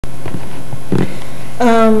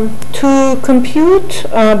to compute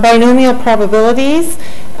binomial probabilities,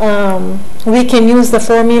 we can use the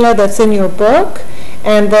formula that's in your book,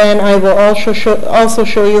 and then I will also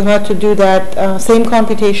show you how to do that same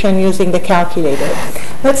computation using the calculator.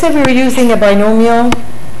 Let's say we were using a binomial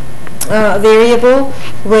variable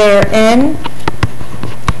where n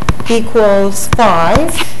equals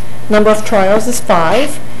 5, number of trials is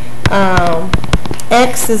 5,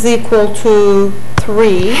 x is equal to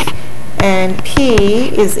 3, and p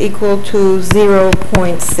is equal to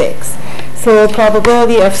 0.6. So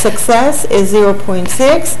probability of success is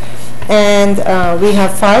 0.6, and we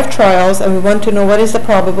have 5 trials, and we want to know what is the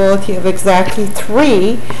probability of exactly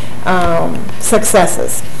 3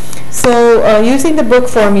 successes. So using the book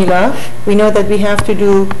formula, we know that we have to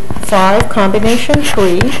do 5 combination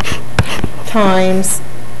 3 times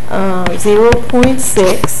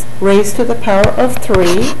 0.6 raised to the power of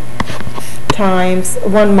 3 times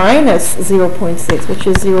 1 minus 0.6, which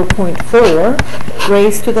is 0.4,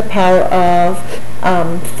 raised to the power of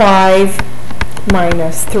 5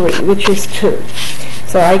 minus 3, which is 2.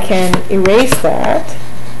 So I can erase that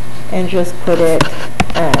and just put it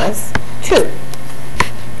as 2.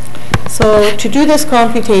 So to do this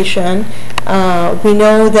computation, we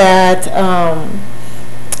know that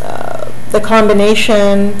the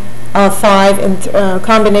combination of 5 and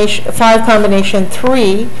combination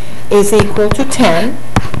 3 is equal to 10.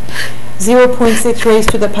 0.6 raised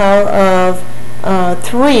to the power of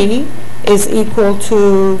 3 is equal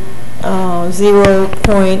to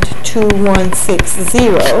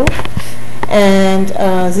 0.2160, and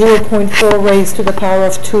 0.4 raised to the power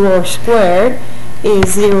of 2 or squared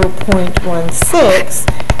is 0.16.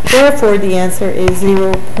 Therefore, the answer is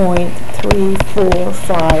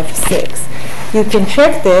 0.3456. You can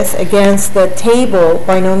check this against the table,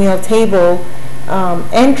 binomial table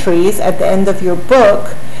entries at the end of your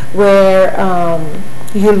book, where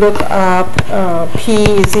you look up p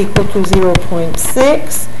is equal to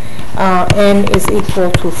 0.6, n is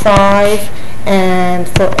equal to 5, and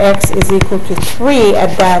for x is equal to 3,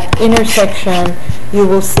 at that intersection you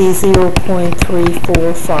will see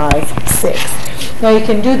 0.3456. Now you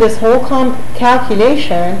can do this whole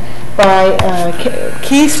calculation by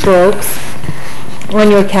keystrokes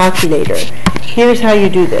on your calculator. Here's how you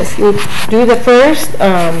do this. You do the first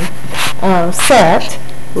set,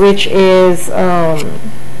 which is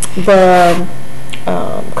the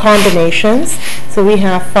combinations. So we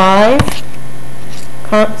have 5,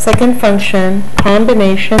 second function,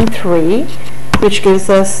 combination 3, which gives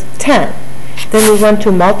us 10. Then we want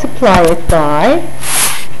to multiply it by,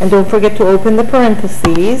 and don't forget to open the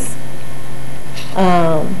parentheses,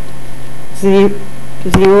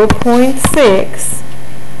 0.6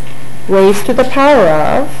 raised to the power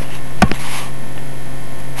of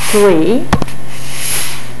 3,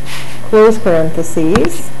 close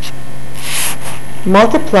parentheses,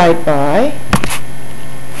 multiplied by,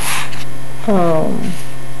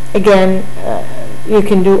 again, you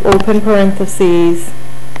can do open parentheses,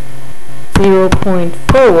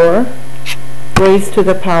 0.4 raised to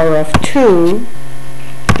the power of 2,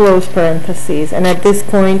 close parentheses, and at this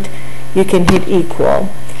point you can hit equal,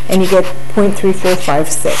 and you get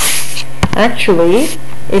 0.3456. Actually,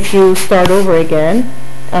 if you start over again,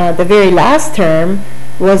 the very last term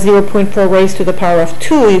was 0.4 raised to the power of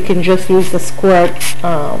 2. You can just use the square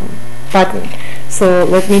button. So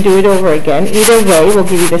let me do it over again. Either way will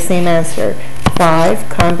give you the same answer. 5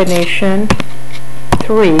 combination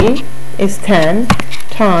 3 is 10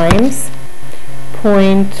 times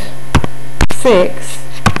 0.6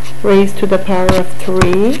 raised to the power of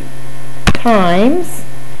 3 times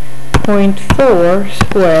 0.4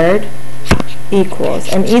 squared equals.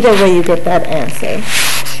 And either way you get that answer.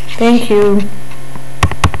 Thank you.